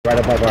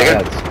above our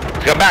heads.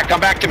 Come back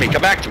to me,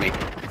 come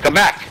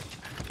back.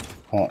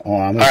 Hold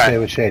on, I'm gonna stay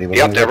with Shady.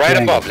 Yep, they're right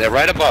above,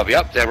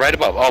 Yep, they're right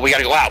above. Oh, we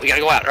gotta go out,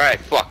 Alright,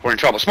 fuck, we're in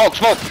trouble. Smoke!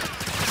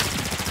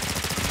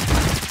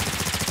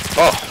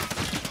 Oh.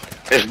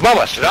 It's above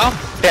us, you know?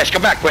 Yes,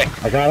 come back quick.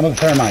 I got him with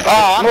the thermite.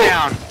 Oh, I'm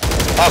down.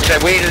 Oh, cause I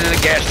waited in the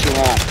gas too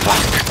long.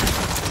 Fuck.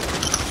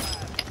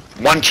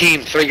 One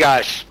team, 3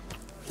 guys.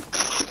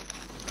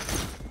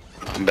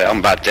 I'm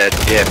about dead.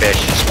 Yeah, bitch,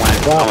 just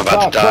went. I'm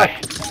about to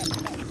die.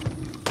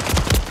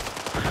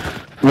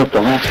 Look,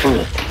 the last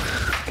bullet.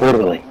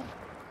 Literally.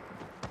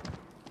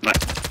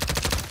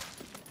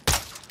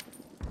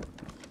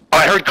 Oh,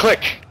 I heard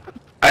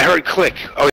click. Oh,